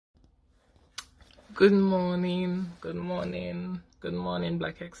Good morning, good morning,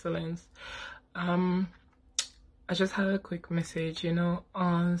 Black Excellence. Um, I just had a quick message,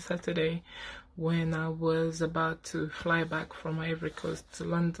 on Saturday when I was about to fly back from Ivory Coast to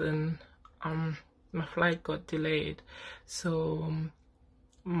London, my flight got delayed. So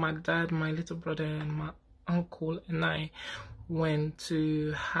my dad, my little brother, and my uncle and I went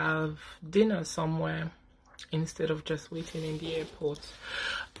to have dinner somewhere instead of just waiting in the airport.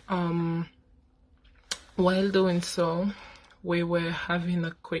 While doing so, we were having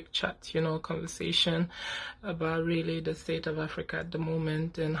a quick chat, conversation about really the state of Africa at the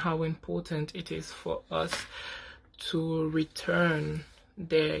moment and how important it is for us to return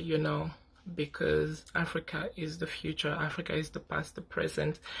there, because Africa is the future, Africa is the past, the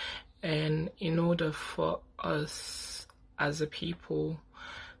present, and in order for us as a people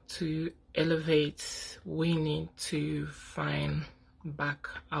to elevate, we need to find back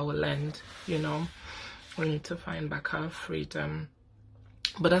our land, we need to find back our freedom.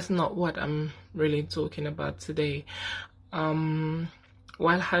 But that's not what I'm really talking about today. While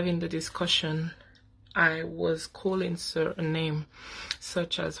having the discussion, I was calling certain names,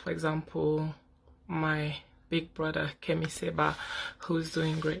 such as, for example, my big brother Kemi Seba, who's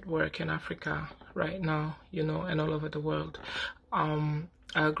doing great work in Africa right now, and all over the world.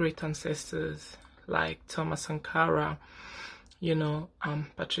 Our great ancestors like Thomas Sankara,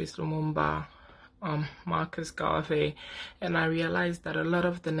 Patrice Lumumba, Marcus Garvey, and I realized that a lot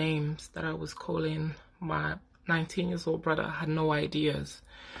of the names that I was calling my 19-year-old brother had no ideas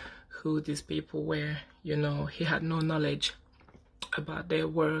who these people were. He had no knowledge about their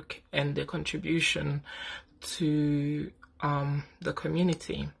work and their contribution to the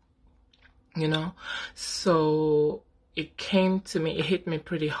community, so it hit me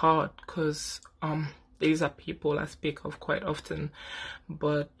pretty hard because these are people I speak of quite often,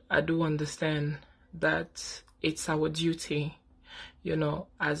 but I do understand that it's our duty,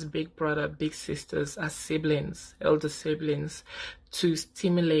 as big brother, big sisters, as siblings, elder siblings, to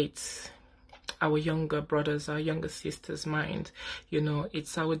stimulate our younger brothers, our younger sisters' mind.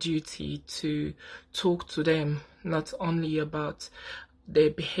 It's our duty to talk to them, not only about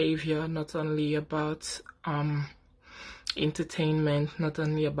their behavior, not only about entertainment, not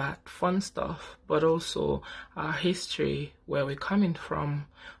only about fun stuff, but also our history, where we're coming from,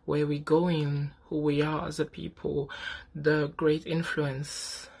 where we're going, who we are as a people, the great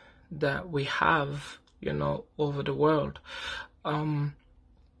influence that we have, over the world. So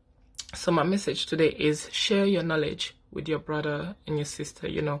my message today is share your knowledge with your brother and your sister.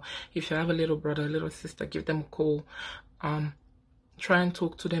 If you have a little brother, a little sister, give them a call. Try and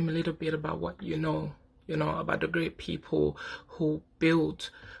talk to them a little bit about what about the great people who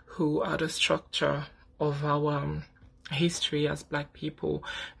are the structure of our history as Black people.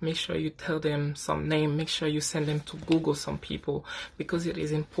 Make sure you tell them some name. Make sure you send them to Google some people, because it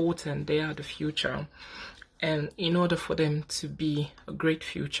is important. They are the future. And in order for them to be a great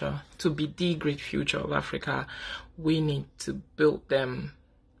future, to be the great future of Africa, we need to build them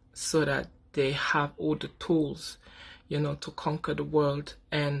so that they have all the tools, to conquer the world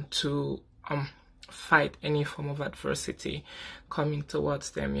and to fight any form of adversity coming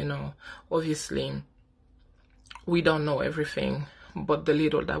towards them. Obviously we don't know everything, but the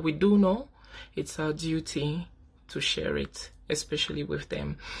little that we do know, it's our duty to share it, especially with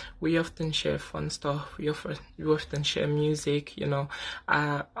them. We often share fun stuff, we often share music.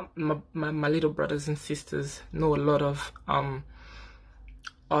 My little brothers and sisters know a lot of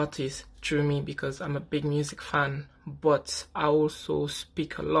artists through me because I'm a big music fan, but I also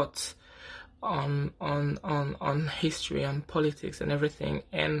speak a lot on history and politics and everything.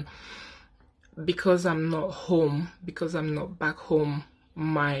 And because I'm not back home,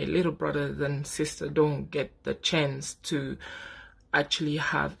 my little brothers and sister don't get the chance to actually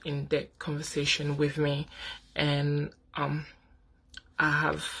have in-depth conversation with me. And I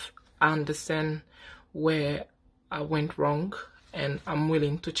understand where I went wrong, and I'm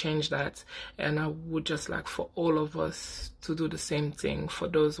willing to change that. And I would just like for all of us to do the same thing. For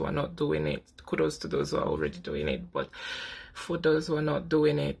those who are not doing it, kudos to those who are already doing it, but for those who are not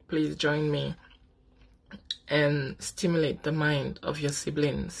doing it, please join me and stimulate the mind of your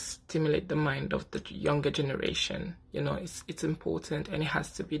siblings, stimulate the mind of the younger generation. It's important, and it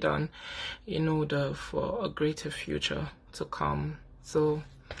has to be done in order for a greater future to come. So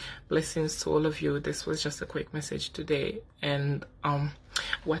blessings to all of you. This was just a quick message today, and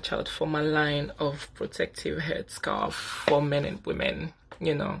watch out for my line of protective headscarf for men and women.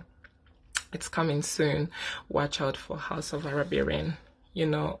 It's coming soon. Watch out for House of Arabian.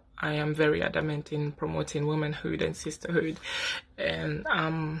 I am very adamant in promoting womanhood and sisterhood, and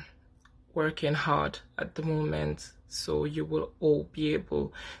working hard at the moment, so you will all be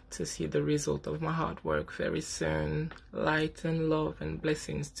able to see the result of my hard work very soon. Light and love and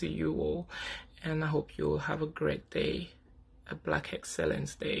blessings to you all, and I hope you will have a great day, a Black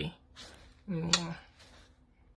Excellence Day. Mwah.